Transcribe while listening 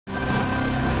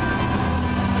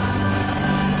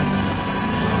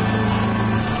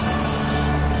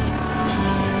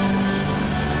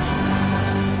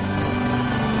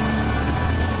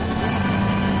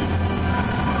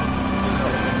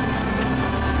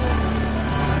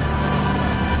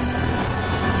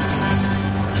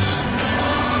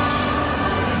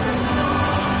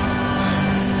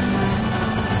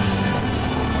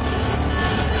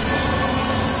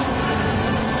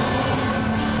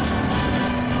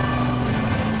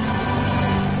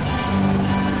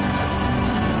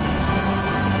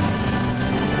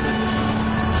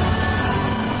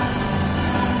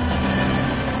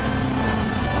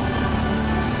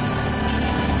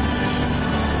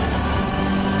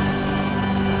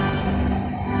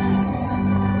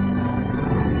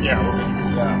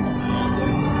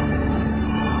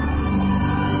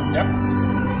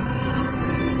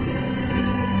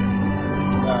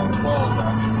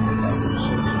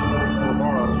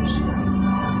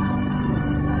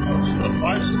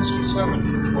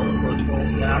$5.67 for a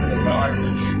 12 pack of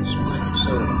Irish spring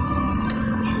soda.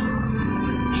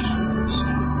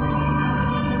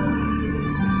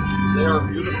 They are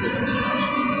beautiful.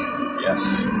 Yes.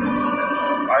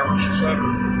 Irish soda.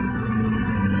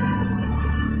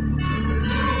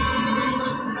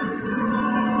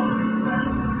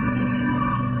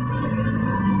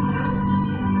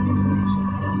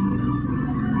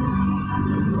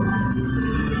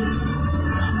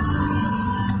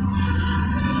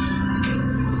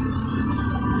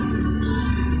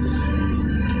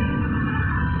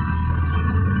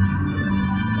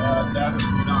 That is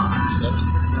not. That's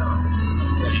no.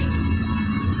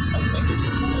 I think it's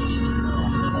no.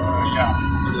 Yeah,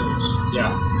 it is.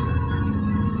 Yeah.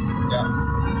 Yeah.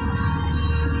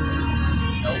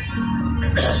 Nope.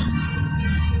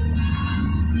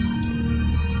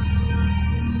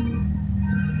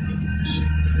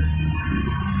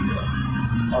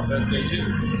 I'll bet they do.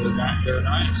 They're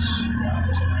nice. Yeah,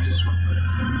 it's a nice one.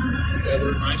 Yeah,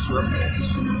 they're nice ripples.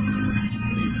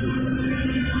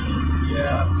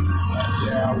 Yeah.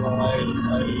 Yeah, well, I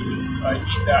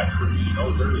eat that for me.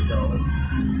 Oh, there we go.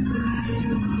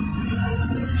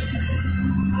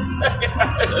 I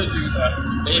do that.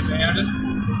 Hey, man.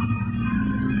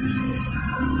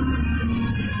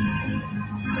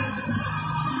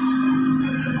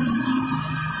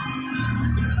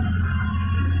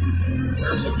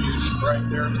 There's a beauty right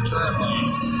there in the turn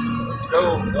lane. Go,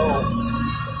 go.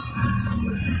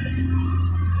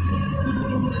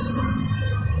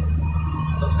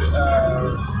 What's it?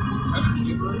 I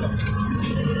think it's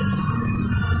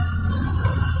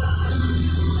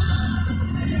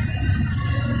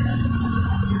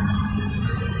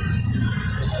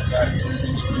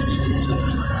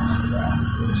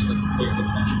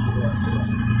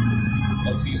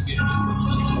that's easy to do when you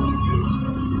see something beautiful.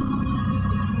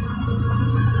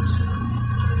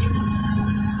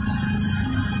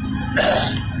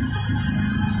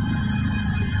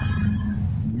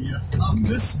 We have come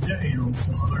this day, O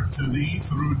Father, to thee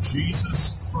through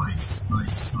Jesus Christ, thy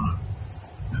Son.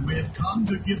 And we have come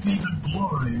to give thee the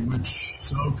glory which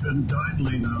so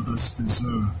condignly thou dost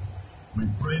deserve. We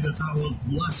pray that thou wilt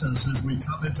bless us as we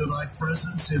come into thy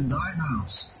presence in thy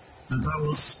house, that thou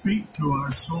wilt speak to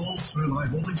our souls through thy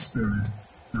Holy Spirit.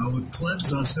 Thou wilt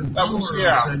cleanse us, empower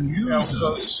us, and use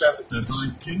us, that thy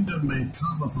kingdom may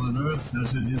come upon earth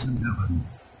as it is in heaven.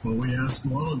 For we ask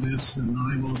all of this in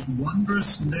thy most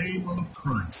wondrous name, O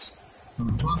Christ, who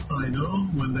taught thine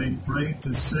own when they prayed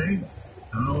to say,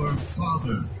 Our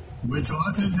Father, which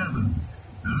art in heaven,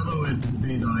 hallowed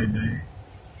be thy name.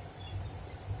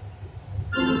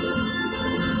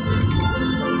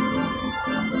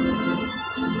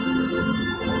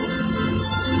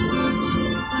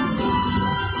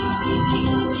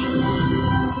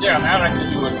 Yeah, that I can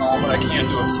do at home, but I can't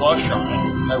do a flush on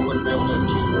it. I wouldn't be able to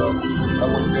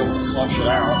flush it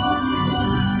out.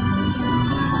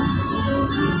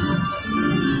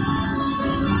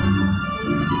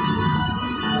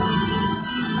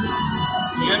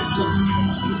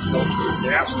 And filter the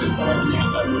gasket, but I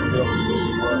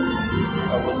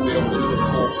wouldn't be able to do a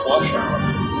full flush out.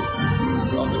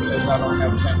 Well, because I don't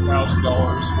have $10,000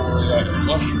 for a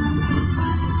flusher.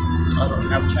 I don't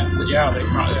have 10. Yeah,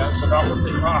 that's about what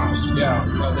they cost. Yeah,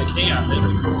 well, they can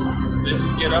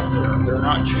get up there. They're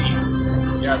not cheap.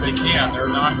 Yeah, they can. They're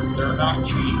not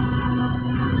cheap.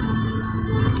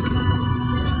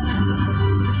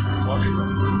 Flusher,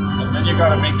 and then you got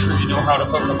to make sure you know how to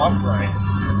hook them up right.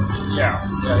 Yeah,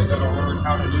 you got to learn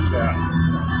how to do that.